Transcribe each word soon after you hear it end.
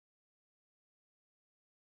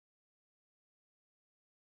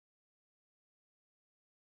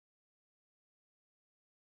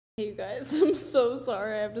Hey you guys, I'm so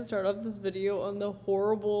sorry I have to start off this video on the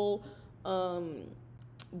horrible,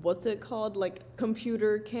 what's it called? Like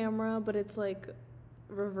computer camera, but it's like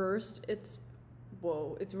reversed.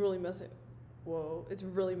 Whoa, it's really messing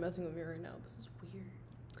with me right now. This is weird.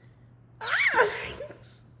 Ah!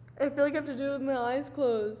 I feel like I have to do it with my eyes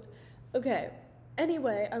closed. Okay.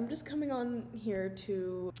 Anyway, I'm just coming on here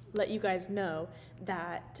to let you guys know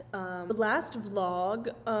that the last vlog,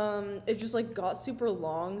 it just like got super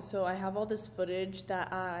long, so I have all this footage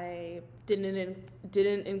that I didn't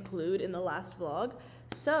include in the last vlog.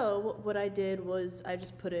 So what I did was I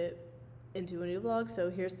just put it into a new vlog. So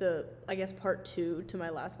here's the, I guess, part 2 to my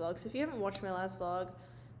last vlog. So if you haven't watched my last vlog,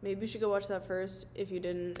 maybe you should go watch that first. If you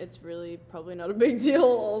didn't, it's really probably not a big deal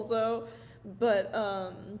also. But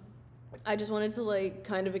I just wanted to like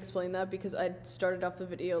kind of explain that because I started off the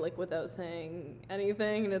video like without saying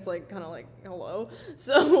anything, and it's like kind of like hello.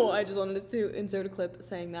 So I just wanted to insert a clip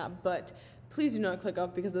saying that, but please do not click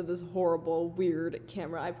off because of this horrible weird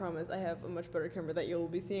camera. I promise I have a much better camera that you'll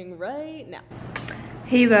be seeing right now.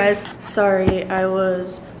 Hey you guys, sorry, I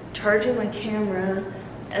was charging my camera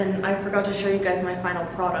and I forgot to show you guys my final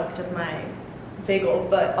product of my bagel,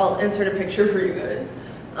 but I'll insert a picture for you guys.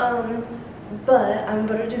 But I'm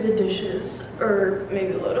gonna do the dishes, or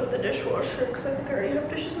maybe load up the dishwasher, because I think I already have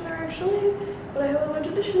dishes in there actually. But I have a bunch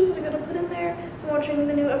of dishes that I gotta put in there. I'm watching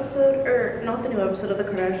the new episode, or not the new episode of the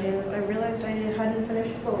Kardashians. I realized I hadn't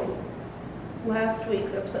finished last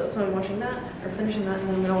week's episode, so I'm watching that, or finishing that, and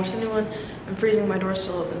then I'm gonna watch the new one. I'm freezing, my door's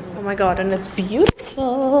still open. Oh my god, and it's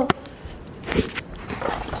beautiful!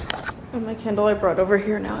 And my candle I brought over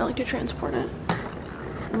here now, I like to transport it.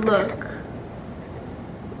 Look.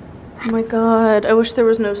 Oh my god, I wish there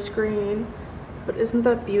was no screen, but isn't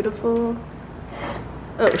that beautiful?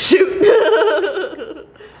 Oh shoot!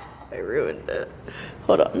 I ruined it.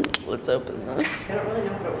 Hold on, let's open this. I don't really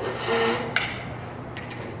know how to work this.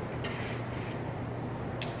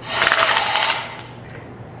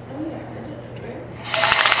 Oh yeah, I did it,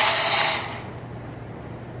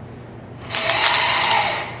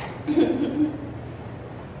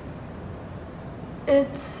 right?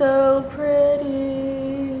 It's so pretty.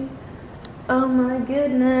 Oh my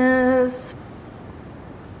goodness.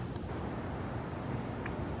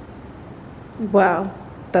 Wow,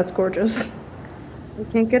 that's gorgeous. I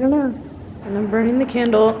can't get enough. And I'm burning the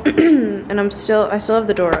candle and I still have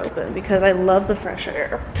the door open because I love the fresh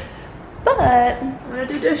air. But I'm gonna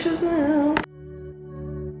do dishes now.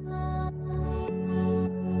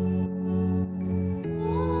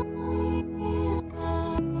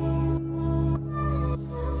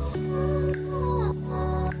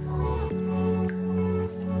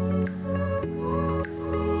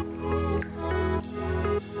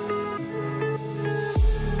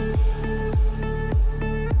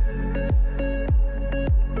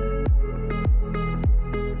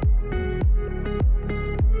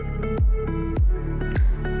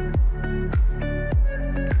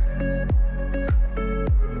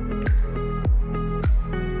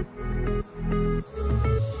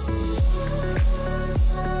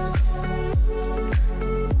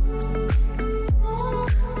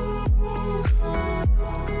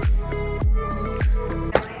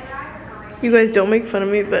 You guys don't make fun of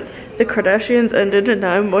me, but the Kardashians ended and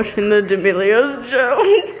now I'm watching the D'Amelio's show.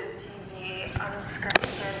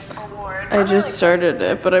 I just started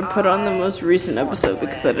it, but I put on the most recent episode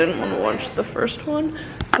because I didn't want to watch the first one.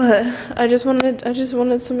 But I just wanted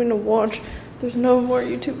something to watch. There's no more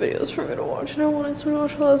YouTube videos for me to watch, and I wanted something to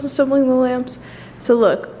watch while I was assembling the lamps. So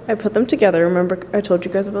look, I put them together. Remember I told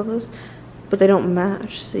you guys about this? But they don't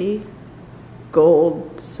match, see?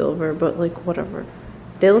 Gold, silver, but like whatever.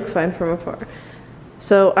 They look fine from afar.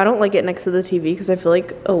 So I don't like it next to the TV because I feel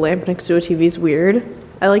like a lamp next to a TV is weird.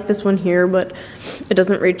 I like this one here, but it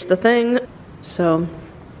doesn't reach the thing. So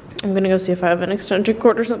I'm gonna go see if I have an extension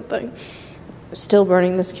cord or something. Still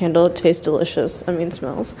burning this candle. It tastes delicious. I mean,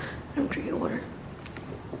 smells. I'm drinking water.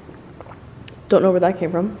 Don't know where that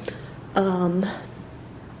came from.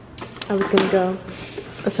 I was gonna go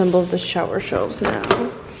assemble the shower shelves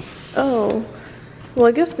now. Oh, well,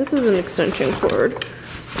 I guess this is an extension cord.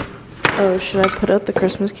 Oh, should I put out the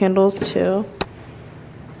Christmas candles too?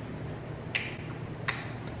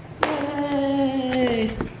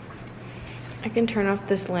 Yay! I can turn off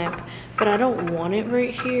this lamp, but I don't want it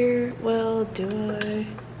right here. Well, do I?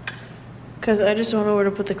 Because I just don't know where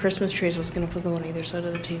to put the Christmas trees. I was going to put them on either side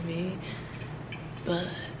of the TV. But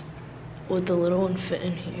would the little one fit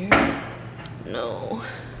in here? No.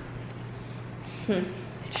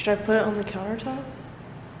 Should I put it on the countertop?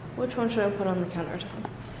 Which one should I put on the countertop?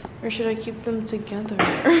 Or should I keep them together?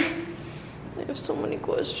 I have so many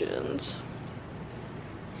questions.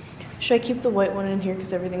 Should I keep the white one in here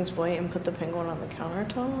because everything's white and put the pink one on the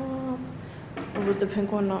countertop? Or would the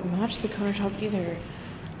pink one not match the countertop either?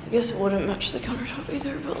 I guess it wouldn't match the countertop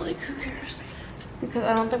either, but like, who cares? Because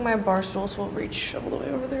I don't think my bar stools will reach all the way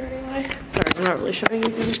over there anyway. Sorry, I'm not really showing you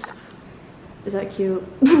guys. Is that cute?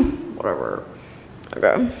 Whatever.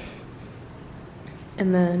 Okay.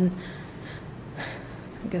 And then,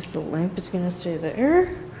 I guess the lamp is gonna stay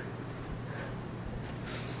there.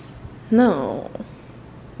 No.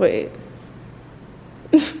 Wait.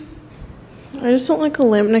 I just don't like a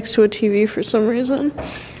lamp next to a TV for some reason.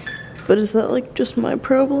 But is that like just my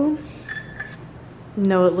problem?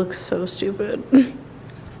 No, it looks so stupid.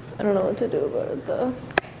 I don't know what to do about it though.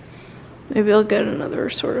 Maybe I'll get another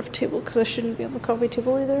sort of table because I shouldn't be on the coffee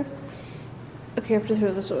table either. Okay, I have to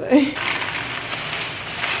throw this away.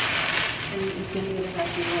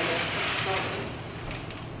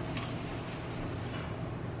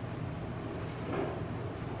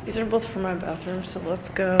 These are both for my bathroom, so let's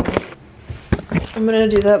go. I'm gonna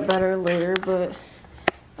do that better later, but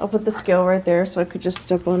I'll put the scale right there so I could just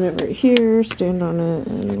step on it right here, stand on it,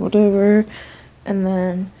 and whatever. And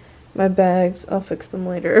then my bags, I'll fix them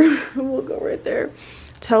later. We'll go right there.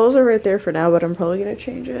 Towels are right there for now, but I'm probably gonna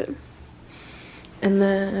change it. And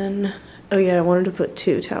then, oh yeah, I wanted to put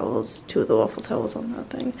two of the waffle towels on that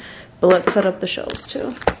thing. But let's set up the shelves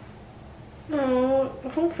too. No, the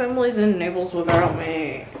whole family's in Naples without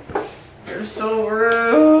me. You're so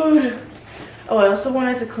rude. Oh, I also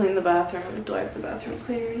wanted to clean the bathroom. Do I have the bathroom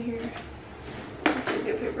cleaner in here? I have to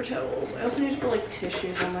get paper towels. I also need to put like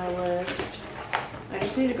tissues on my list. I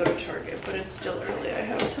just need to go to Target, but it's still early. I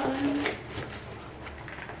have time.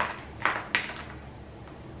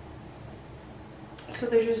 So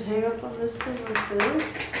they just hang up on this thing like this?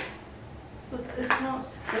 But it's not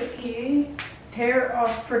sticky. Tear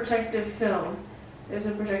off protective film. There's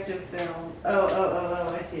a protective film.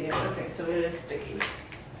 Oh, I see it. Okay, so it is sticky.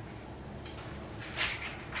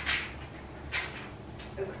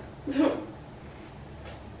 Okay.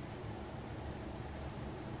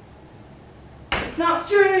 It's not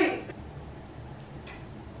straight!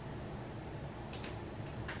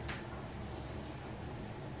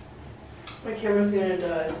 My camera's gonna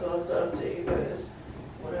die, so I'll have to update you guys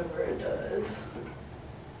whenever it does.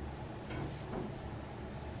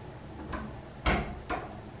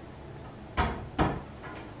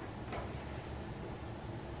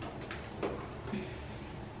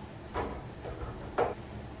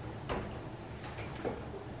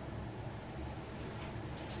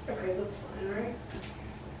 Okay, that's fine, right?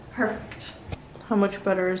 Perfect. How much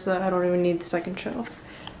better is that? I don't even need the second shelf.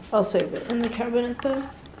 I'll save it in the cabinet though.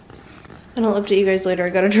 And I'll update you guys later. I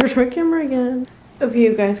gotta charge my camera again. Okay,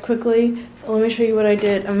 you guys, quickly, let me show you what I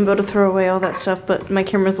did. I'm about to throw away all that stuff, but my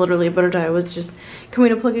camera's literally about to die. I was just coming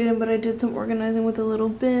to plug it in, but I did some organizing with the little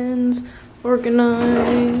bins.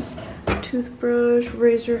 Organize, toothbrush,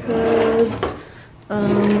 razor heads.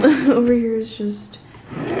 Over here is just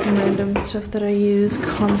some random stuff that I use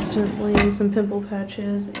constantly, some pimple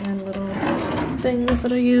patches and little things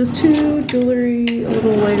that I use too, jewelry, a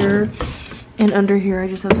little lighter. And under here I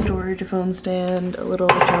just have storage, a phone stand, a little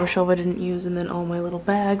shower shelf I didn't use, and then all my little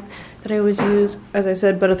bags that I always use. As I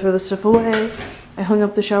said, better throw this stuff away. I hung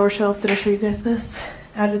up the shower shelf. Did I show you guys this?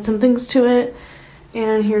 Added some things to it.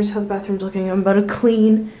 And here's how the bathroom's looking. I'm about to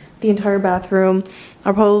clean the entire bathroom.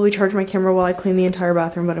 I'll probably charge my camera while I clean the entire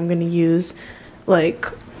bathroom, but I'm gonna use like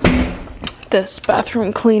this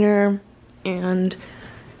bathroom cleaner and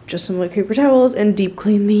just some like paper towels and deep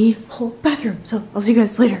clean the whole bathroom. So I'll see you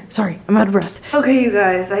guys later. Sorry, I'm out of breath. Okay, you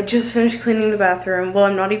guys, I just finished cleaning the bathroom. Well,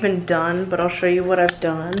 I'm not even done, but I'll show you what I've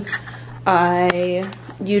done. I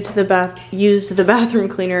used the bathroom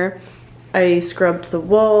cleaner. I scrubbed the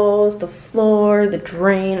walls, the floor, the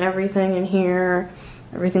drain, everything in here.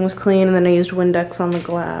 Everything was clean, and then I used Windex on the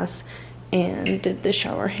glass and did the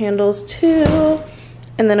shower handles too.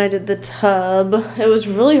 And then I did the tub. It was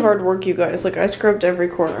really hard work, you guys. Like, I scrubbed every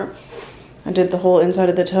corner. I did the whole inside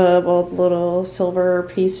of the tub, all the little silver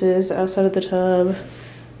pieces outside of the tub.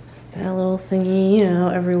 That little thingy, you know,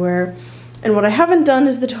 everywhere. And what I haven't done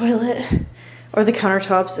is the toilet or the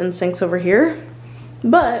countertops and sinks over here.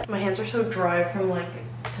 But my hands are so dry from, like,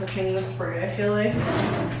 touching the spray, I feel like,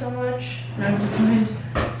 so much. And I have to find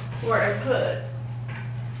where I put.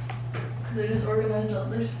 Because I just organized all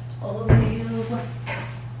of these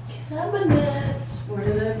cabinets. Where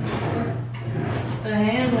did I put the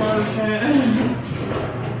hand lotion?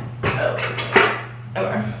 Oh,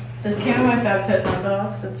 okay. This came in my FabFitFun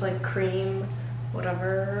box. It's like cream,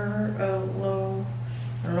 whatever. Oh, low.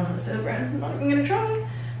 I don't know how to say the brand. I'm not even gonna try.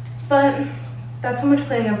 But that's how much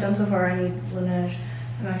cleaning I've done so far. I need Laneige.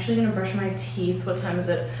 I'm actually gonna brush my teeth. What time is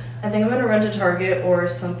it? I think I'm gonna run to Target or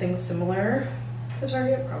something similar to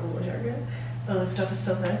Target, probably Target. Oh, this stuff is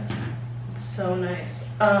so good. It's so nice.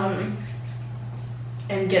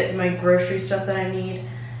 And get my grocery stuff that I need,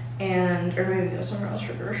 and or maybe go somewhere else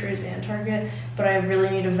for groceries and Target. But I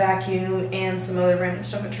really need a vacuum and some other random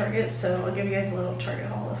stuff at Target, so I'll give you guys a little Target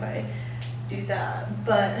haul if I do that.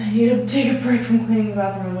 But I need to take a break from cleaning the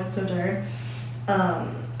bathroom. I'm like so tired.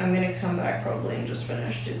 I'm gonna come back probably and just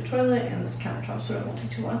finish, do the toilet and the countertops, but it won't take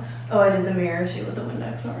too long. Oh, I did the mirror too with the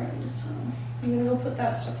Windex already, so I'm gonna go put that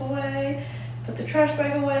stuff away, put the trash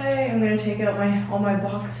bag away. I'm gonna take out all my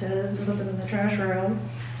boxes and put them in the trash room.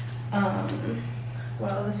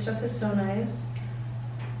 Wow, this stuff is so nice.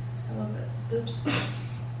 I love it. Oops.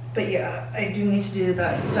 But yeah, I do need to do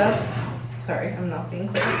that stuff. Sorry, I'm not being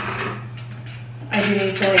clear. I do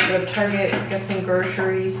need to like go to Target, get some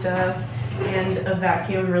grocery stuff, and a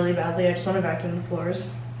vacuum really badly. I just want to vacuum the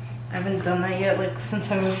floors. I haven't done that yet, like since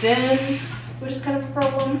I moved in, which is kind of a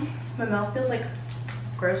problem. My mouth feels like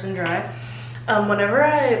gross and dry. Whenever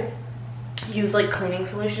I use like cleaning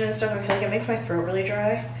solution and stuff, I feel like it makes my throat really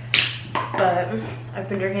dry. But I've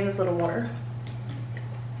been drinking this little water.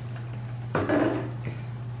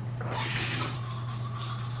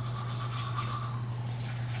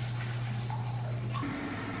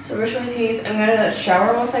 So brush my teeth. I'm gonna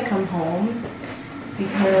shower once I come home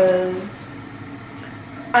because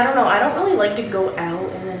I don't know, I don't really like to go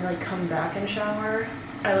out and then like come back and shower.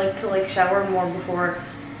 I like to like shower more before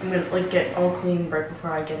I'm gonna like get all clean right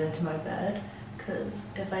before I get into my bed, because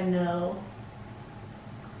if I know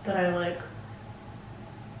that I like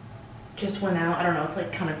just went out, I don't know, it's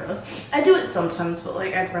like kind of gross. I do it sometimes, but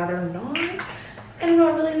like I'd rather not, and I'm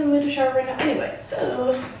not really in the mood to shower right now anyway.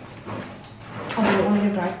 So oh, I don't want to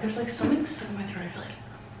get back. There's like something stuck in my throat, I feel like.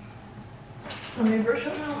 Let me brush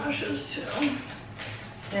up my lashes too.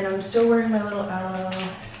 And I'm still wearing my little Aloe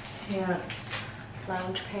pants,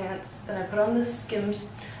 lounge pants, and I put on this Skims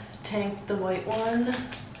tank, the white one,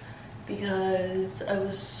 because I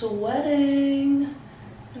was sweating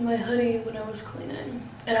in my hoodie when I was cleaning.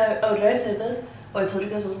 And oh, did I say this? Oh, I told you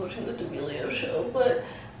guys I was watching the D'Amelio show, but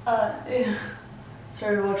I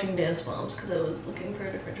started watching Dance Moms because I was looking for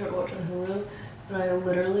a different show to watch on Hulu, and I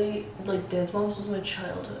literally, like, Dance Moms was my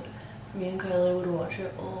childhood. Me and Kylie would watch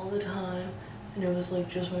it all the time, and it was like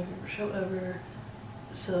just my favorite show ever.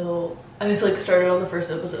 So I just like started on the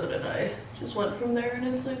first episode and I just went from there, and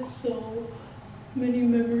it's like so many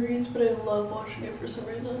memories, but I love watching it for some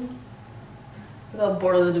reason. I got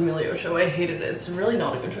bored of the D'Amelio show. I hated it. It's really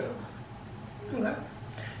not a good show. Okay.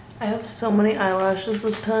 I have so many eyelashes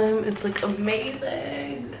this time. It's like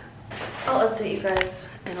amazing. I'll update you guys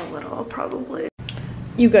in a little probably.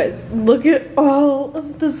 You guys, look at all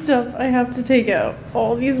of the stuff I have to take out.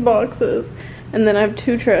 All these boxes. And then I have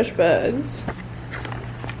 2 trash bags.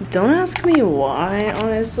 Don't ask me why,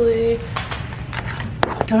 honestly.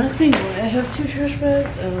 Don't ask me why I have 2 trash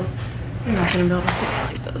bags. Oh, I'm not gonna be able to stick it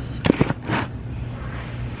like this.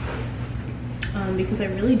 Because I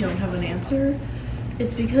really don't have an answer.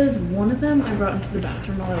 It's because one of them I brought into the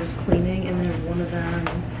bathroom while I was cleaning, and then one of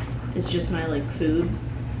them is just my like food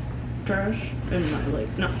trash, and my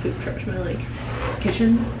like, not food trash, my like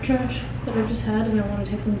kitchen trash that I just had, and I want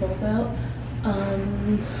to take them both out.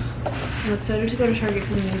 I'm excited to go to Target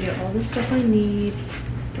because I'm gonna get all the stuff I need.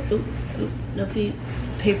 Oh, no feet.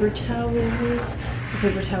 Paper towels, a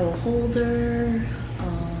paper towel holder.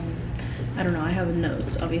 I don't know, I have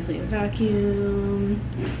notes. Obviously a vacuum.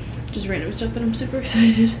 Just random stuff that I'm super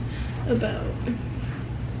excited about.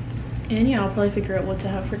 And yeah, I'll probably figure out what to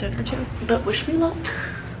have for dinner too. But wish me luck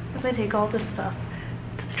as I take all this stuff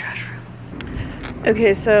to the trash room.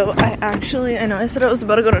 Okay, so I know I said I was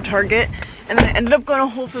about to go to Target, and then I ended up going to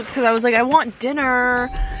Whole Foods because I was like, I want dinner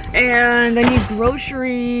and I need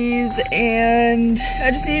groceries and I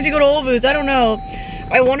just needed to go to Whole Foods. I don't know.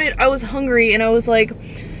 I was hungry, and I was like,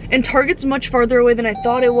 and Target's much farther away than I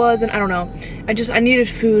thought it was, and I don't know. I needed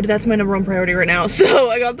food. That's my #1 priority right now. So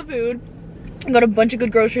I got the food. I got a bunch of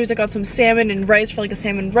good groceries. I got some salmon and rice for like a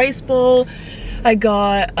salmon rice bowl. I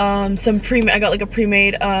got I got like a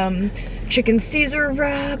pre-made chicken Caesar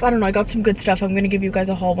wrap. I don't know, I got some good stuff. I'm gonna give you guys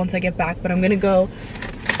a haul once I get back, but I'm gonna go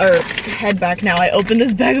or head back now. I opened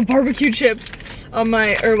this bag of barbecue chips on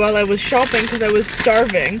while I was shopping because I was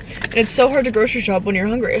starving. And it's so hard to grocery shop when you're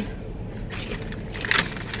hungry.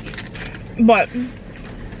 But I'm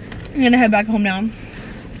gonna head back home now, and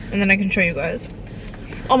then I can show you guys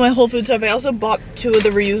all my Whole Foods stuff. I also bought 2 of the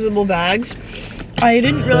reusable bags. I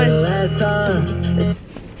didn't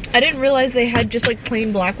realize they had just like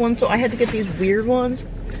plain black ones, so I had to get these weird ones.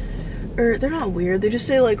 Or they're not weird, they just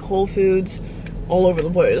say like Whole Foods all over the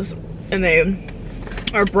place. And they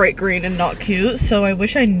are bright green and not cute. So I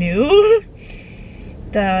wish I knew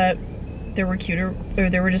that there were cuter, or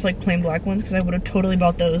there were just like plain black ones, because I would have totally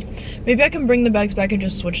bought those. Maybe I can bring the bags back and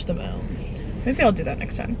just switch them out. Maybe I'll do that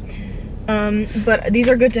next time. But these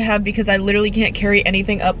are good to have because I literally can't carry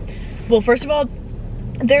anything up. Well, first of all,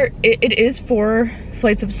 it is 4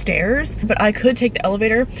 flights of stairs, but I could take the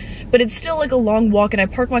elevator, but it's still like a long walk, and I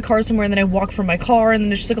park my car somewhere and then I walk from my car, and then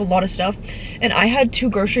there's just like a lot of stuff. And I had 2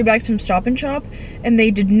 grocery bags from Stop and Shop and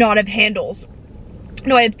they did not have handles.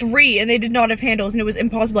 No, I had 3 and they did not have handles, and it was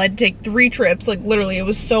impossible. I had to take 3 trips, like literally, it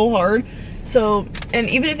was so hard. So, and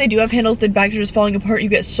even if they do have handles, the bags are just falling apart. You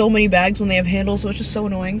get so many bags when they have handles, so it's just so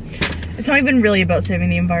annoying. It's not even really about saving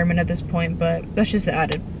the environment at this point, but that's just the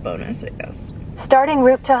added bonus, I guess. Starting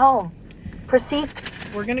route to home. Proceed.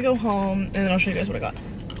 We're gonna go home, and then I'll show you guys what I got.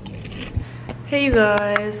 Hey, you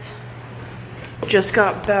guys. Just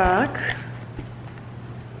got back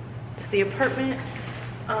to the apartment.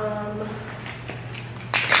 Let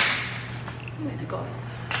me take off.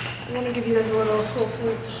 I want to give you guys a little Whole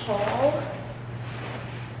Foods haul.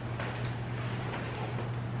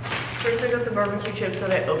 First, I got the barbecue chips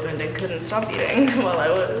that I opened and couldn't stop eating while I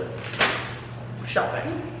was shopping.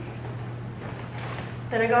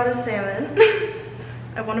 Then I got a salmon.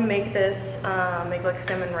 I want to make this, make like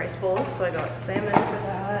salmon rice bowls, so I got salmon for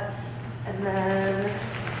that. And then,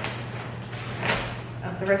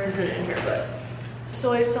 the rest isn't in here, but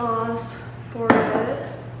soy sauce for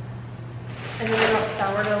it. And then I got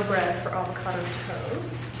sourdough bread for avocado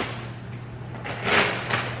toast.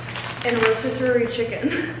 And rotisserie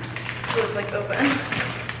chicken. So it's like open.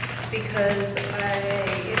 Because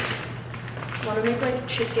I want to make like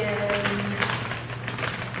chicken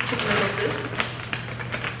noodle soup.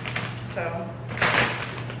 So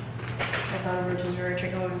I thought a rotisserie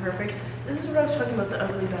chicken would be perfect. This is what I was talking about, the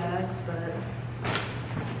ugly bags, but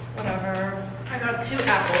whatever. I got 2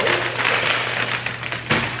 apples.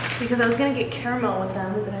 Because I was gonna get caramel with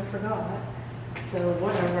them, but I forgot. So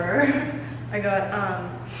whatever. I got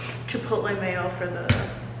chipotle mayo for the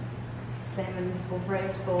salmon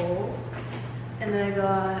rice bowls. And then I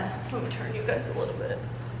got, let me turn you guys a little bit.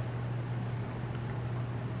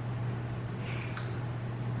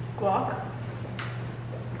 Guac.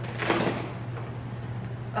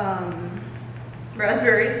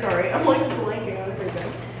 Raspberries, sorry. I'm like blanking on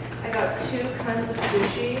everything. I got 2 kinds of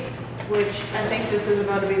sushi, which I think this is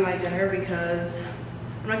about to be my dinner because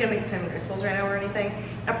I'm not gonna make salmon rice bowls right now or anything.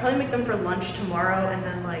 I'll probably make them for lunch tomorrow and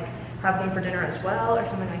then like have them for dinner as well or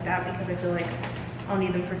something like that, because I feel like I'll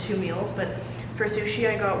need them for 2 meals. But for sushi,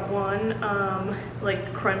 I got 1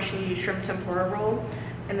 like crunchy shrimp tempura roll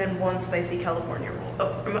and then 1 spicy California roll.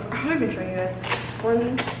 Oh, I've been showing you guys.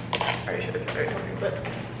 1, I already showed you, I already told you, but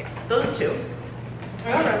yeah, those 2.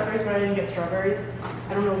 I got raspberries, but I didn't get strawberries.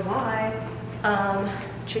 I don't know why.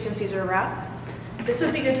 Chicken Caesar wrap. This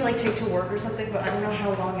would be good to like take to work or something, but I don't know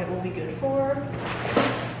how long it will be good for.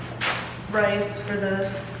 Rice for the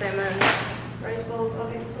salmon rice bowls,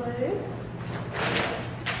 obviously.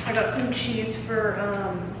 I got some cheese for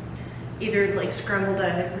either like scrambled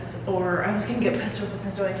eggs, or I was gonna get pesto for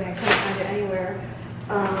pesto eggs and I couldn't find it anywhere.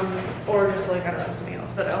 Or just like, I don't know, something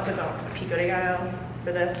else. But I also got pico de gallo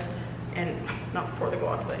for this, and not for the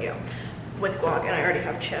guac, but yeah, with guac, and I already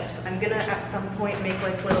have chips. I'm gonna at some point make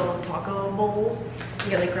like little taco bowls and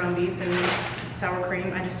get like ground beef and sour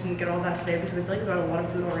cream. I just didn't get all that today because I feel like I got a lot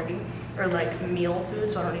of food already, or like meal food,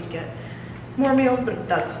 so I don't need to get more meals, but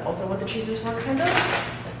that's also what the cheese is for, kind of.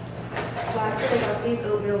 Lastly, I got these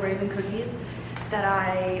oatmeal raisin cookies that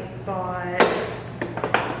I bought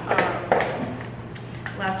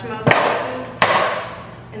last time I was at Whole Foods,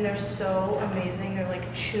 and they're so amazing. They're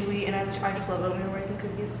like chewy, and I just love oatmeal raisin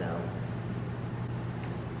cookies, so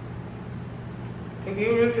if you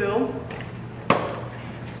do too.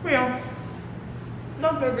 But yeah,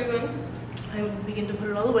 that's everything. I will begin to put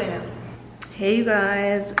it all away now. Hey you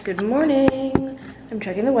guys, good morning. I'm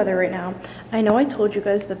checking the weather right now. I know I told you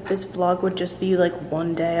guys that this vlog would just be like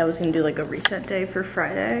one day. I was gonna do like a reset day for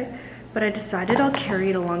Friday, but I decided I'll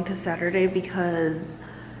carry it along to Saturday because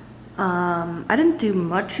I didn't do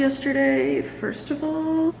much yesterday, first of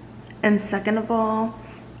all. And second of all,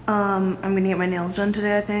 I'm gonna get my nails done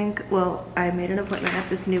today, I think. Well, I made an appointment at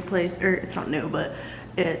this new place, or it's not new, but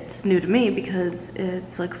it's new to me because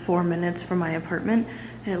it's like 4 minutes from my apartment.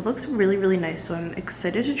 And it looks really, really nice, so I'm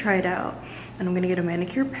excited to try it out. And I'm gonna get a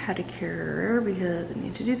manicure pedicure because I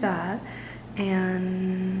need to do that.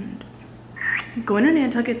 And I'm going to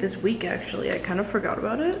Nantucket this week, actually. I kind of forgot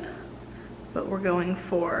about it, but we're going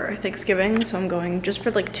for Thanksgiving, so I'm going just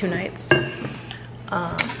for like 2 nights.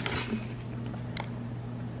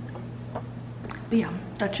 But yeah,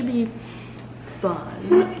 that should be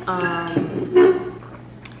fun.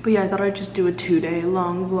 But yeah, I thought I'd just do a 2-day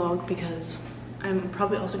long vlog because I'm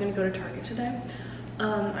probably also gonna go to Target today.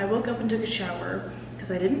 I woke up and took a shower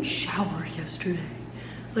because I didn't shower yesterday.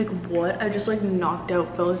 Like what? I just like knocked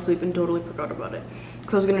out, fell asleep, and totally forgot about it.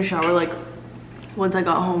 Because I was gonna shower like once I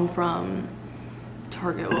got home from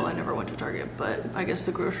Target. Well, I never went to Target, but I guess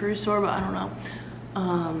the grocery store, but I don't know.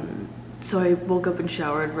 So I woke up and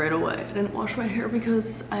showered right away. I didn't wash my hair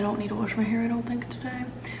because I don't need to wash my hair, I don't think, today.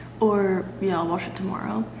 Or yeah, I'll wash it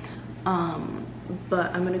tomorrow.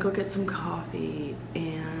 But I'm gonna go get some coffee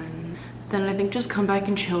and then I think just come back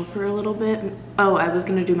and chill for a little bit. Oh, I was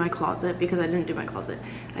gonna do my closet because I didn't do my closet.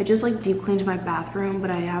 I just like deep cleaned my bathroom,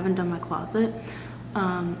 but I haven't done my closet.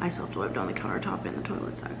 I still have to wipe down the countertop and the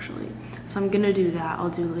toilets actually. So I'm gonna do that. I'll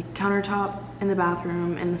do like countertop in the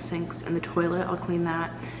bathroom and the sinks and the toilet. I'll clean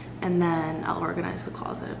that and then I'll organize the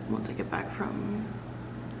closet once I get back from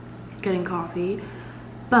getting coffee.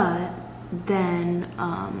 But then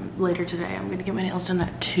later today I'm gonna get my nails done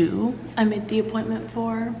at 2. I made the appointment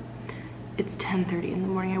for. It's 10:30 in the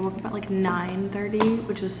morning. I woke up at like 9:30,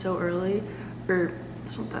 which is so early. Or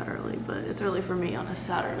it's not that early, but it's early for me on a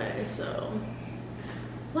Saturday, so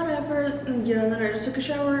whatever. Yeah, and then I just took a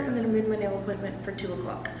shower and then I made my nail appointment for 2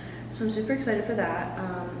 o'clock. So I'm super excited for that.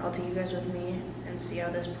 I'll take you guys with me and see how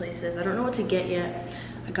this place is. I don't know what to get yet.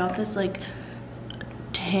 I got this like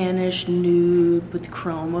tannish nude with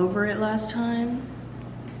chrome over it last time.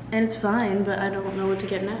 And it's fine, but I don't know what to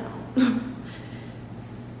get now.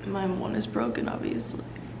 My one is broken, obviously.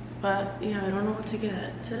 But yeah, I don't know what to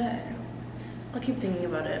get today. I'll keep thinking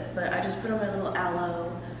about it, but I just put on my little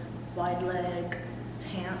aloe wide leg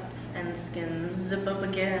pants and Skims zip up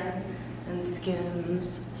again and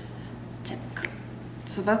Skims tick.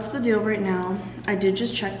 So that's the deal right now. I did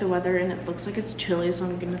just check the weather and it looks like it's chilly, so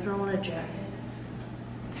I'm gonna throw on a jacket.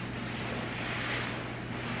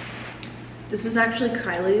 This is actually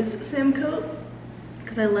Kylie's Sam coat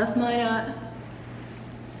because I left mine at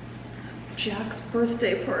Jack's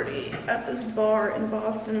birthday party at this bar in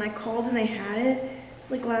Boston. I called and they had it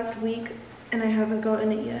like last week and I haven't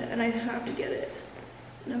gotten it yet and I have to get it.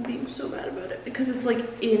 And I'm being so bad about it because it's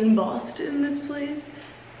like in Boston, this place.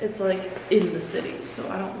 It's like in the city, so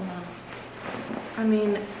I don't know. I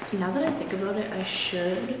mean, now that I think about it, I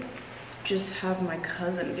should just have my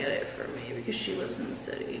cousin get it for me because she lives in the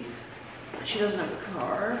city. She doesn't have a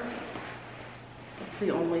car. That's the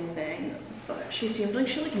only thing. But she seemed like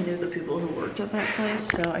she like knew the people who worked at that place,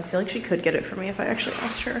 so I feel like she could get it for me if I actually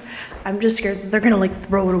asked her. I'm just scared that they're gonna like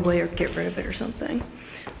throw it away or get rid of it or something.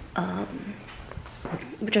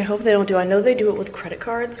 Which I hope they don't do. I know they do it with credit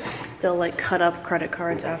cards. They'll like cut up credit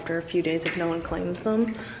cards after a few days if no one claims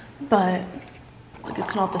them. But like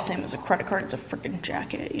it's not the same as a credit card, it's a freaking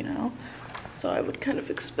jacket, you know? So I would kind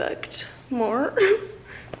of expect more,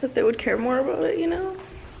 that they would care more about it, you know?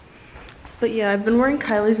 But yeah, I've been wearing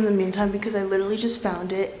Kylie's in the meantime because I literally just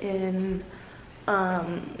found it in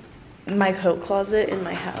my coat closet in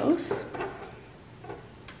my house.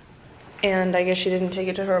 And I guess she didn't take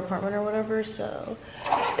it to her apartment or whatever, so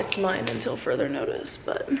it's mine until further notice.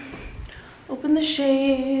 But open the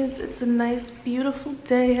shades. It's a nice, beautiful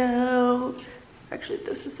day out. Actually,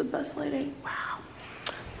 this is the best lighting. Wow.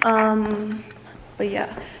 But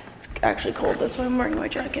yeah, it's actually cold. That's why I'm wearing my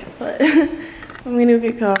jacket. But I'm gonna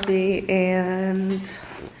get coffee, and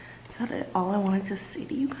is that it? All I wanted to say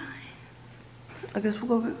to you guys? I guess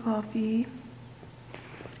we'll go get coffee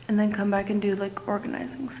and then come back and do like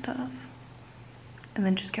organizing stuff and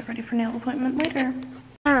then just get ready for nail appointment later.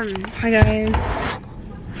 Hi guys.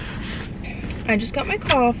 I just got my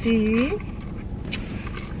coffee.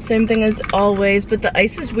 Same thing as always, but the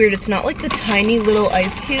ice is weird. It's not like the tiny little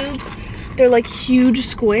ice cubes. They're like huge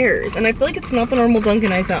squares, and I feel like it's not the normal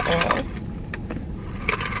Dunkin' ice at all.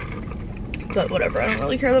 But whatever, I don't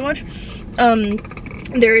really care that much.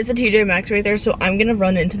 There is a TJ Maxx right there, so I'm gonna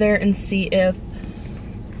run into there and see if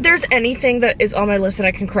there's anything that is on my list that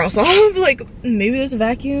I can cross off. Like maybe there's a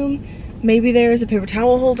vacuum, maybe there's a paper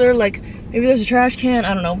towel holder, like maybe there's a trash can,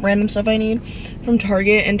 I don't know, random stuff I need from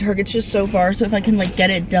Target, and Target's just so far, so if I can like get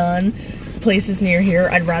it done places near here,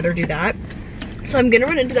 I'd rather do that. So I'm gonna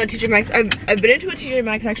run into that TJ Maxx. I've been into a TJ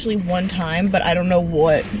Maxx actually one time, but I don't know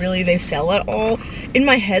what really they sell at all. In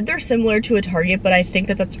my head, they're similar to a Target, but I think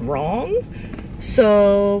that that's wrong.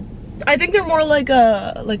 So I think they're more like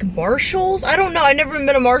Marshalls. I don't know. I've never been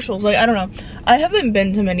to Marshalls. Like I don't know. I haven't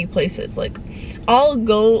been to many places. Like I'll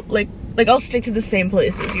go like I'll stick to the same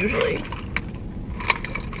places usually.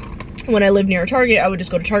 When I lived near a Target, I would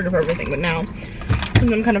just go to Target for everything. But now,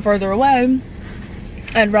 since I'm kind of farther away,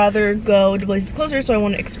 I'd rather go to places closer, so I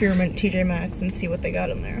want to experiment TJ Maxx and see what they got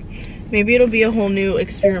in there. Maybe it'll be a whole new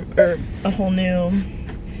experiment, or a whole new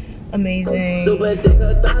amazing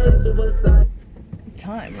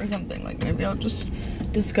time or something. Like, maybe I'll just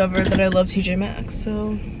discover that I love TJ Maxx,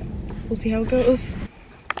 so we'll see how it goes.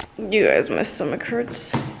 You guys, my stomach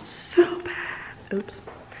hurts so bad. Oops.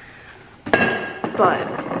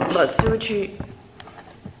 But let's do a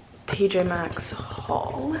TJ Maxx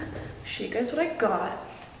haul. Show you guys what I got.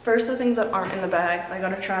 First, the things that aren't in the bags. I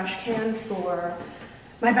got a trash can for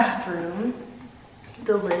my bathroom.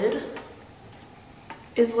 The lid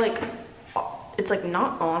is like, it's like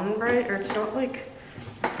not on right, or it's not like,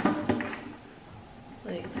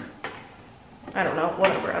 I don't know,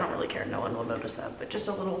 whatever, I don't really care, no one will notice that, but just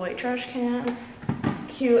a little white trash can,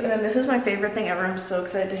 cute. And then this is my favorite thing ever. I'm so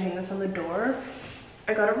excited to hang this on the door.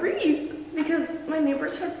 I got a wreath because my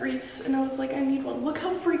neighbors have wreaths and I was like, I need one. Look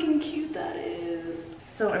how freaking cute that is.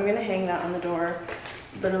 So I'm gonna hang that on the door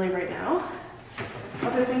literally right now.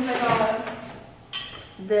 Other things I got,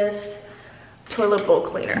 this toilet bowl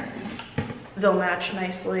cleaner. They'll match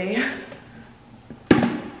nicely.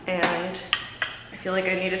 And I feel like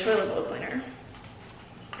I need a toilet bowl cleaner.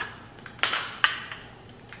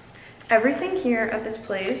 Everything here at this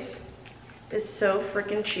place is so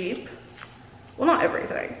freaking cheap. Well, not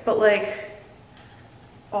everything, but like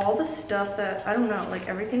all the stuff that, I don't know, like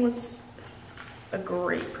everything was a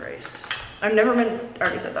great price. I've never been, I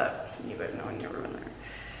already said that. You guys know I've never been there,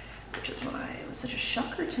 which is why it was such a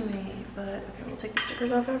shocker to me. But okay, we'll take the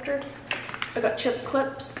stickers off after. I got chip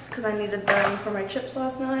clips because I needed them for my chips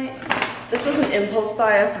last night. This was an impulse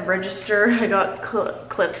buy at the register. I got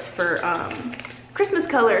clips for Christmas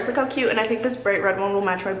colors. Look how cute. And I think this bright red one will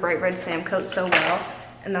match my bright red Sam coat so well.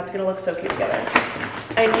 And that's gonna look so cute together.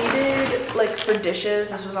 I needed, like, for dishes,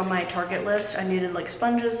 this was on my Target list, I needed like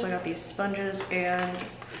sponges, so I got these sponges and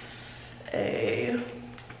a,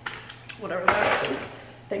 whatever that is,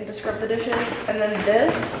 thing to scrub the dishes. And then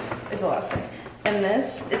this is the last thing. And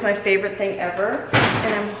this is my favorite thing ever.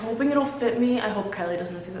 And I'm hoping it'll fit me. I hope Kylie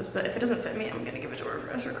doesn't see this, but if it doesn't fit me, I'm gonna give it to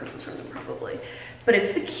her as her Christmas present probably. But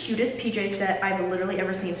it's the cutest PJ set I've literally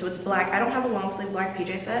ever seen. So it's black. I don't have a long sleeve black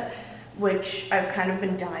PJ set, which I've kind of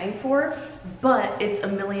been dying for, but it's a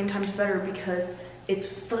million times better because it's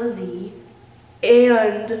fuzzy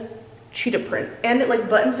and cheetah print, and it like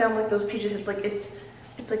buttons down like those PJs.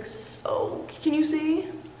 It's like so, can you see?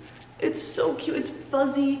 It's so cute. It's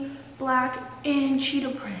fuzzy, black, and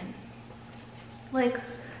cheetah print. Like,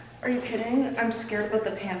 are you kidding? I'm scared about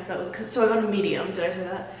the pants though, so I got a medium. Did I say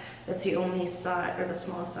that? That's the only size, or the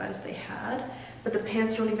smallest size they had, but the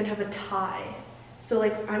pants don't even have a tie. So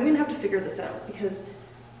like, I'm gonna have to figure this out because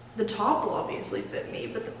the top will obviously fit me,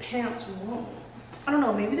 but the pants won't. I don't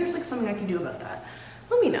know, maybe there's like something I can do about that.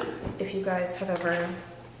 Let me know if you guys have ever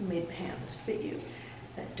made pants fit you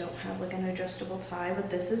that don't have like an adjustable tie,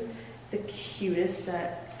 but this is the cutest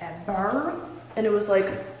set ever. And it was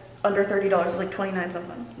like under $30, it was like 29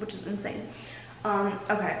 something, which is insane.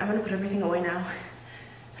 Okay, I'm gonna put everything away now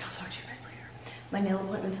and I'll talk to you guys later. My nail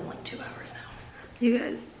appointment's in like 2 hours now. You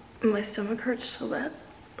guys, my stomach hurts so bad.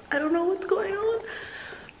 I don't know what's going on,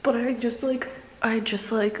 but I just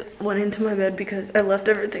went into my bed because I left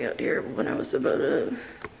everything out here when I was about to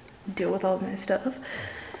deal with all of my stuff.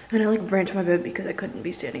 And I like ran to my bed because I couldn't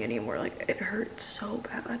be standing anymore. Like, it hurt so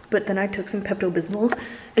bad. But then I took some Pepto-Bismol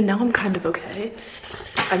and now I'm kind of okay.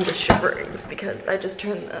 I'm just shivering because I just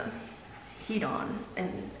turned the heat on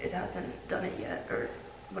and it hasn't done it yet or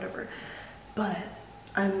whatever. But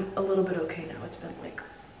I'm a little bit okay now. It's been like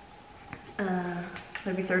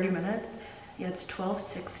maybe 30 minutes. Yeah, it's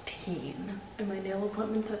 12:16 and my nail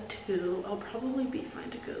appointment's at 2. I'll probably be fine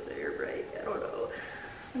to go there, right? I don't know.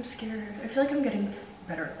 I'm scared. I feel like I'm getting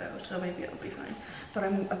better though, so maybe I'll be fine. But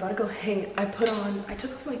I'm about to go hang. I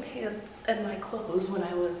took off my pants and my clothes when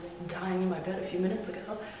I was dying in my bed a few minutes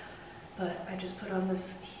ago. But I just put on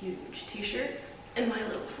this huge t-shirt and my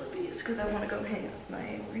little slippies because I want to go hang up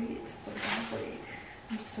my wreaths so badly.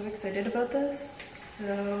 I'm so excited about this.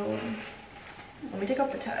 So let me take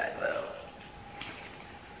off the tag though.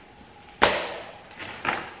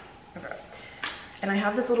 Okay. And I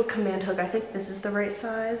have this little command hook. I think this is the right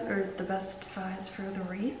size or the best size for the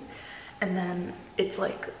wreath. And then it's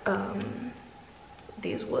like,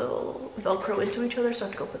 these will Velcro into each other. So I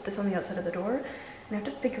have to go put this on the outside of the door. And I have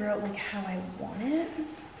to figure out like how I want it.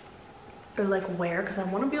 Or like where, because I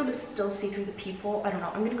want to be able to still see through the people. I don't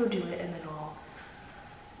know. I'm going to go do it and then I'll,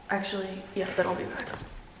 actually, yeah, then I'll be back.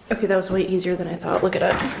 Okay, that was way easier than I thought. Look at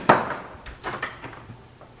it.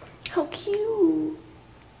 How cute.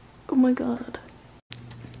 Oh my god.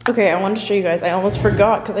 Okay, I wanted to show you guys. I almost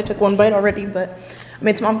forgot because I took one bite already, but I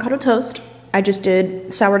made some avocado toast. I just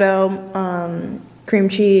did sourdough, cream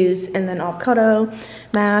cheese, and then avocado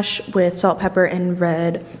mash with salt, pepper, and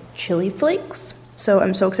red chili flakes. So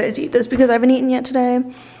I'm so excited to eat this because I haven't eaten yet today,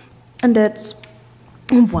 and it's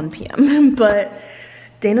 1 p.m. But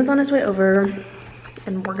Dana's on his way over,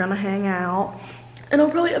 and we're gonna hang out, and I'll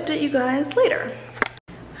probably update you guys later.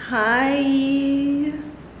 Hi.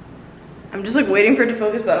 I'm just like waiting for it to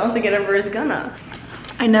focus, but I don't think it ever is gonna.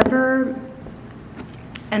 I never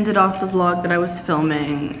ended off the vlog that I was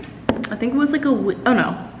filming. I think it was like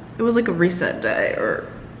it was like a reset day, or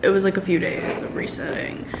it was like a few days of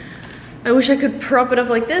resetting. I wish I could prop it up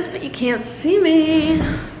like this, but you can't see me.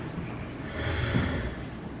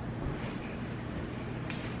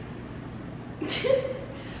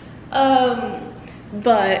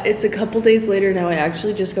 But it's a couple days later now. I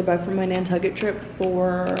actually just got back from my Nantucket trip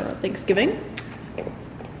for Thanksgiving.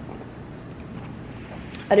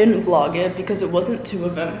 I didn't vlog it because it wasn't too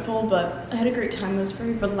eventful, but I had a great time. It was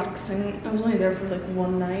very relaxing. I was only there for like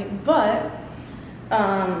one night, but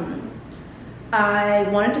I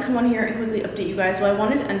wanted to come on here and quickly update you guys. Well, I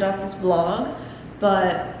wanted to end off this vlog,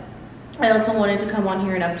 but I also wanted to come on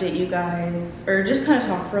here and update you guys, or just kind of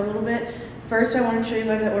talk for a little bit. First, I wanted to show you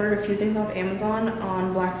guys I ordered a few things off Amazon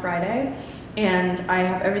on Black Friday, and I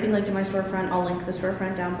have everything linked in my storefront. I'll link the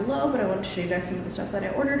storefront down below, but I wanted to show you guys some of the stuff that I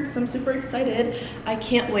ordered because I'm super excited. I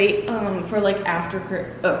can't wait for like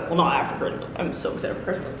well, not after Christmas. I'm so excited for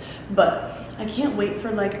Christmas, but I can't wait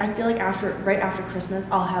for like, I feel like right after Christmas,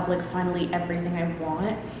 I'll have like finally everything I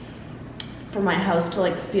want for my house to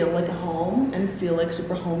like feel like a home and feel like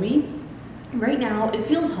super homey. Right now, it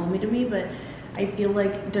feels homey to me, but I feel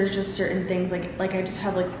like there's just certain things, like I just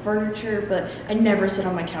have like furniture, but I never sit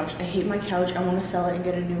on my couch. I hate my couch. I want to sell it and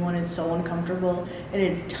get a new one. It's so uncomfortable and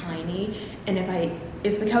it's tiny. And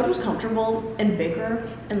if the couch was comfortable and bigger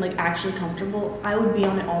and like actually comfortable, I would be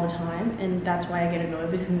on it all the time. And that's why I get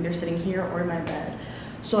annoyed, because I'm either sitting here or in my bed.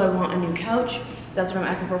 So I want a new couch. That's what I'm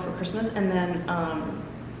asking for Christmas. And then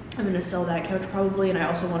I'm gonna sell that couch probably, and I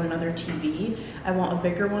also want another TV. I want a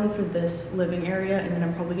bigger one for this living area, and then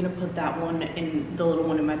I'm probably gonna put that one in the little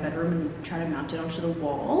one in my bedroom and try to mount it onto the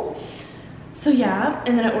wall. So yeah,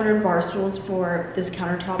 and then I ordered bar stools for this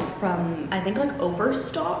countertop from, I think, like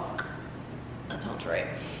Overstock. That sounds right.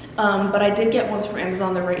 But I did get ones from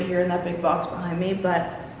Amazon. They're right here in that big box behind me,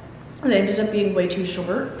 but they ended up being way too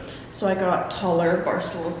short. So I got taller bar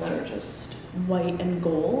stools that are just white and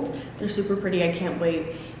gold. They're super pretty. I can't wait.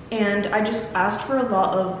 And I just asked for a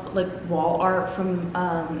lot of like wall art from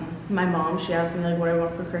my mom. She asked me like what I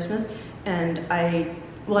want for Christmas, and I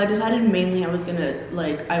decided mainly I was gonna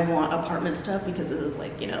I want apartment stuff because this is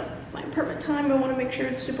like, you know, my apartment time. I want to make sure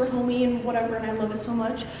it's super homey and whatever, and I love it so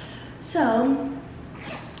much. So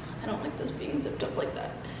I don't like this being zipped up like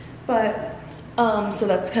that, but so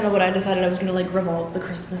that's kind of what I decided. I was gonna like revolve the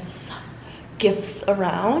Christmas gifts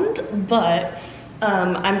around, but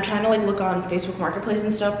I'm trying to like look on Facebook Marketplace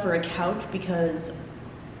and stuff for a couch because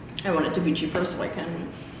I want it to be cheaper so I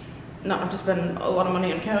can not have to spend a lot of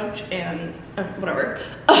money on a couch and whatever.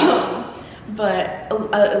 But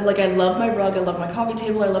like I love my rug, I love my coffee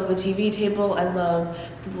table, I love the TV table, I love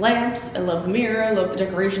the lamps, I love the mirror, I love the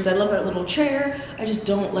decorations, I love that little chair. I just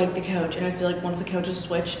don't like the couch, and I feel like once the couch is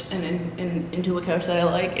switched and into a couch that I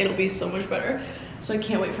like, it'll be so much better. So I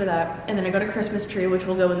can't wait for that. And then I got a Christmas tree, which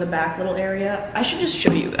will go in the back little area. I should just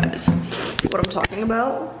show you guys what I'm talking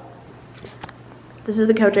about. This is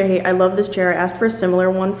the couch I hate. I love this chair. I asked for a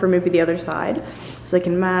similar one for maybe the other side so they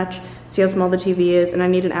can match. See how small the TV is. And I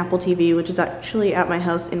need an Apple TV, which is actually at my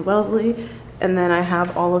house in Wellesley. And then I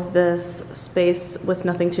have all of this space with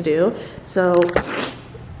nothing to do. So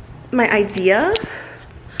my idea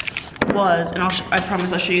was, and I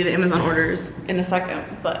promise I'll show you the Amazon orders in a second,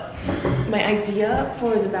 but my idea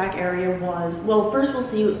for the back area was, well, first we'll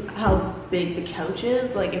see how big the couch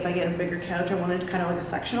is. Like if I get a bigger couch, I wanted kind of like a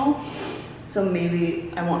sectional, so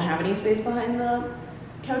maybe I won't have any space behind the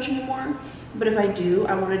couch anymore. But if I do,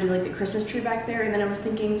 I want to do like the Christmas tree back there. And then I was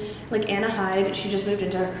thinking, like Anna Hyde, she just moved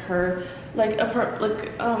into her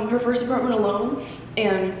her first apartment alone,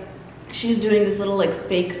 and she's doing this little like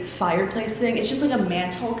fake fireplace thing. It's just like a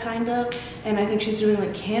mantle kind of, and I think she's doing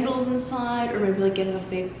like candles inside, or maybe like getting a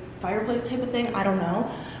fake fireplace type of thing. I don't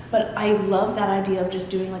know, but I love that idea of just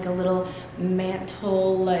doing like a little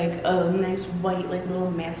mantle, like a nice white like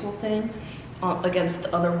little mantle thing against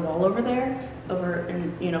the other wall over there, over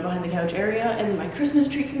in, behind the couch area. And then my Christmas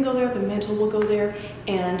tree can go there, the mantle will go there,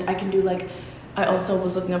 and I can do like I also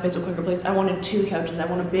was looking up Facebook Marketplace. I wanted 2 couches. I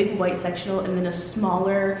want a big white sectional and then a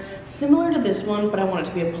smaller, similar to this one, but I want it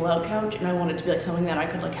to be a pull-out couch, and I want it to be like something that I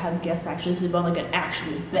could like have guests actually sleep on, like an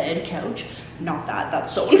actual bed couch. Not that,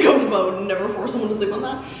 that's so uncomfortable. I would never force someone to sleep on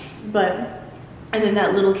that. But, and then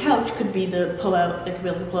that little couch could be the pull-out, it could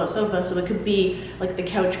be like a pull-out sofa, so it could be like the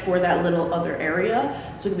couch for that little other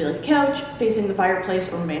area. So it could be like a couch facing the fireplace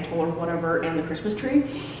or mantle or whatever, and the Christmas tree.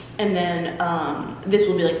 And then this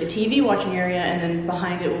will be like the TV watching area, and then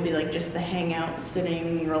behind it will be like just the hangout,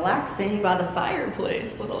 sitting, relaxing by the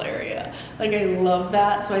fireplace little area. Like, I love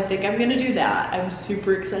that, so I think I'm gonna do that. I'm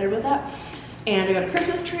super excited about that. And I got a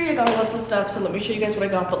Christmas tree, I got lots of stuff, so let me show you guys what I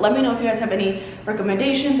got. But let me know if you guys have any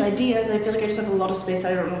recommendations, ideas. I feel like I just have a lot of space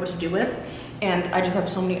that I don't know what to do with. And I just have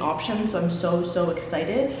so many options, so I'm so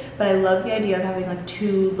excited. But I love the idea of having like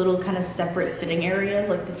 2 little kind of separate sitting areas.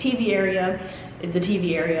 Like the TV area is the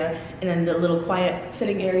TV area, and then the little quiet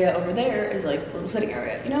sitting area over there is like a little sitting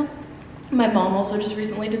area, you know? My mom also just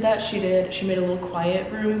recently did that. She made a little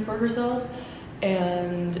quiet room for herself.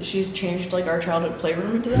 And she's changed like our childhood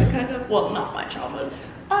playroom into that kind of, well, not my childhood.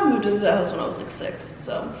 I moved into the house when I was like 6,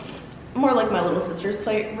 so more like my little sister's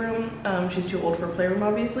playroom. She's too old for a playroom,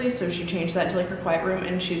 obviously, so she changed that to like her quiet room,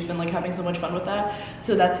 and she's been like having so much fun with that.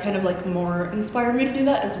 So that's kind of like more inspired me to do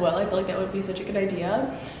that as well. I feel like that would be such a good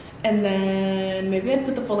idea. And then maybe I'd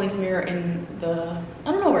put the full-length mirror in the,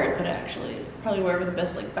 I don't know where I'd put it actually, probably wherever the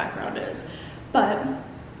best like background is. But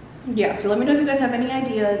yeah, so let me know if you guys have any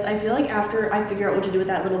ideas. I feel like after I figure out what to do with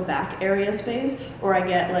that little back area space, or I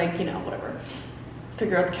get like, you know, whatever,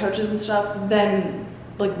 figure out the couches and stuff, then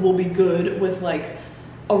like we'll be good with like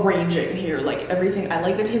arranging here, like everything. I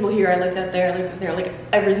like the table here, I like that there, I like that there, like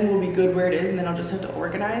everything will be good where it is, and then I'll just have to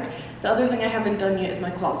organize. The other thing I haven't done yet is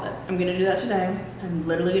my closet. I'm gonna do that today. I'm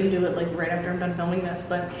literally gonna do it like right after I'm done filming this,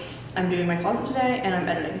 but I'm doing my closet today and I'm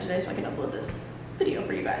editing today so I can upload this video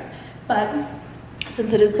for you guys. But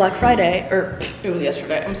since it is Black Friday, or it was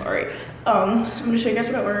yesterday, I'm sorry, I'm gonna show you guys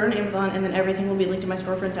what I ordered on Amazon, and then everything will be linked in my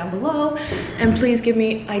storefront down below. And please give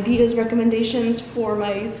me ideas, recommendations for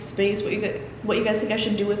my space, what you guys think I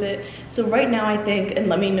should do with it. So right now I think, and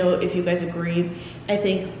let me know if you guys agree, I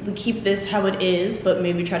think we keep this how it is, but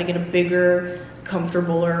maybe try to get a bigger,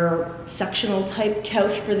 comfortabler, sectional type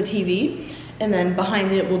couch for the TV. And then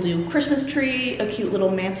behind it we'll do Christmas tree, a cute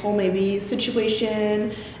little mantle maybe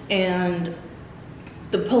situation, and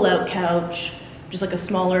the pull-out couch, just like a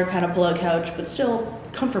smaller kind of pull-out couch, but still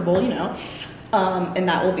comfortable, you know. And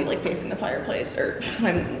that will be like facing the fireplace, or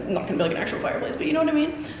I'm not gonna be like an actual fireplace, but you know what I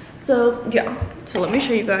mean? So yeah, so let me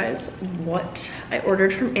show you guys what I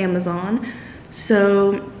ordered from Amazon.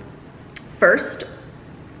 So first,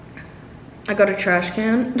 I got a trash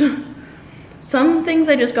can. Some things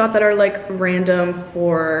I just got that are like random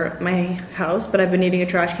for my house, but I've been needing a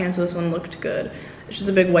trash can, so this one looked good. It's just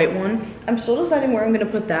a big white one. I'm still deciding where I'm gonna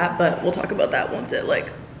put that, but we'll talk about that once it like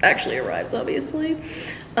actually arrives, obviously.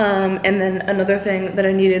 And then another thing that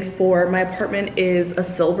I needed for my apartment is a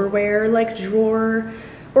silverware like drawer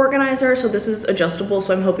organizer. So this is adjustable,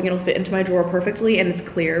 so I'm hoping it'll fit into my drawer perfectly, and it's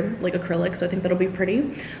clear like acrylic, so I think that'll be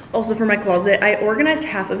pretty. Also for my closet, I organized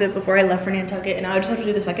half of it before I left for Nantucket, and now I just have to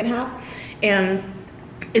do the second half. And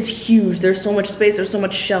it's huge. There's so much space, there's so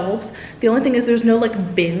much shelves. The only thing is there's no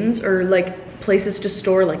like bins or like places to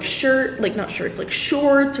store like not shirts, like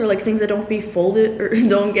shorts, or like things that don't be folded or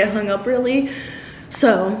don't get hung up really.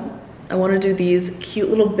 So I want to do these cute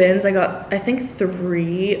little bins. I got, I think,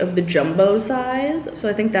 3 of the jumbo size, so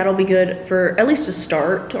I think that'll be good for at least to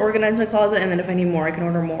start to organize my closet, and then if I need more I can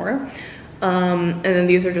order more. And then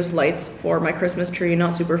these are just lights for my Christmas tree.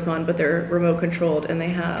 Not super fun, but they're remote controlled, and they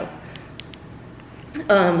have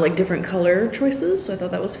like different color choices, so I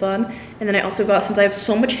thought that was fun. And then I also got, since I have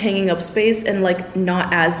so much hanging up space and like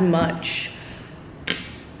not as much,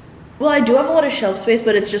 well, I do have a lot of shelf space,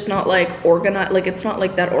 but it's just not like organized, like it's not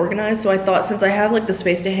like that organized. So I thought, since I have like the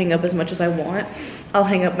space to hang up as much as I want, I'll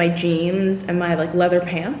hang up my jeans and my like leather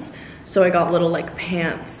pants. So I got little like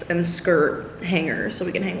pants and skirt hangers, so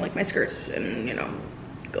we can hang like my skirts and, you know,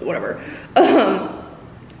 whatever.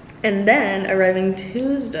 And then arriving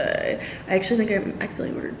Tuesday, I actually think I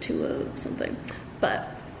accidentally ordered 2 of something, but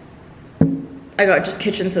I got just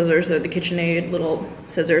kitchen scissors. They're the KitchenAid little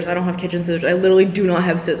scissors. I don't have kitchen scissors. I literally do not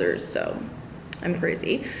have scissors, so I'm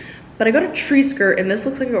crazy. But I got a tree skirt, and this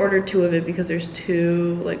looks like I ordered 2 of it because there's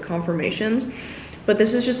 2 like confirmations. But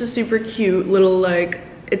this is just a super cute little like,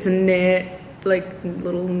 it's a knit, like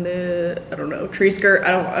little knit, I don't know, tree skirt.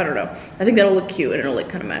 I don't know. I think that'll look cute, and it'll like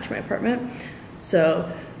kind of match my apartment. So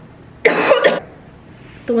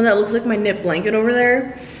the one that looks like my knit blanket over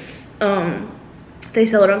there, they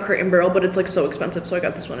sell it on Crate and Barrel, but it's like so expensive, so I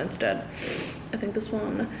got this one instead. I think this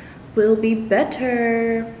one will be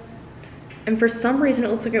better. And for some reason, it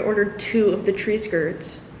looks like I ordered 2 of the tree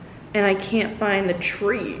skirts and I can't find the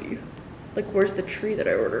tree. Like, where's the tree that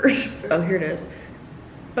I ordered? Oh, here it is.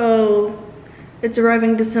 Oh, it's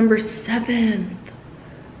arriving December 7th.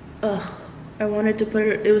 Ugh, I wanted to put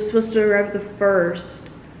it, it was supposed to arrive the 1st.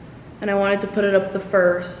 And I wanted to put it up the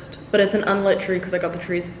 1st, but it's an unlit tree because I got the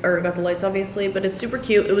trees, or got the lights obviously, but it's super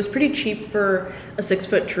cute. It was pretty cheap for a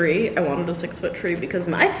 6-foot tree. I wanted a 6-foot tree because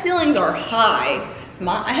my ceilings are high.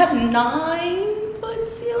 I have 9-foot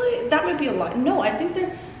ceiling. That might be a lot. No, I think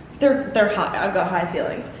they're high. I've got high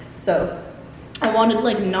ceilings. So I wanted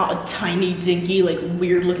like not a tiny dinky like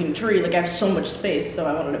weird looking tree. Like I have so much space, so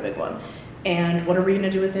I wanted a big one. And what are we gonna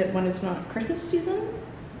do with it when it's not Christmas season?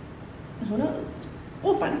 Who knows?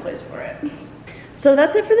 We'll find a place for it. So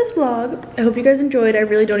that's it for this vlog. I hope you guys enjoyed. I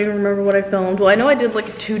really don't even remember what I filmed. Well, I know I did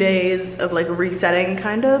like 2 days of like resetting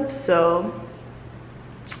kind of, so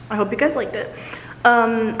I hope you guys liked it.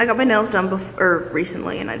 I got my nails done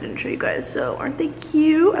recently and I didn't show you guys, so aren't they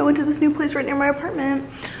cute? I went to this new place right near my apartment.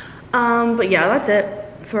 But yeah, that's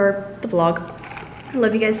it for the vlog. I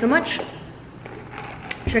love you guys so much.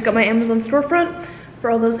 Check out my Amazon storefront for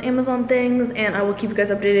all those Amazon things, and I will keep you guys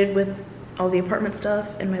updated with all the apartment stuff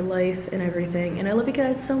and my life and everything. And I love you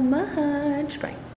guys so much. Bye.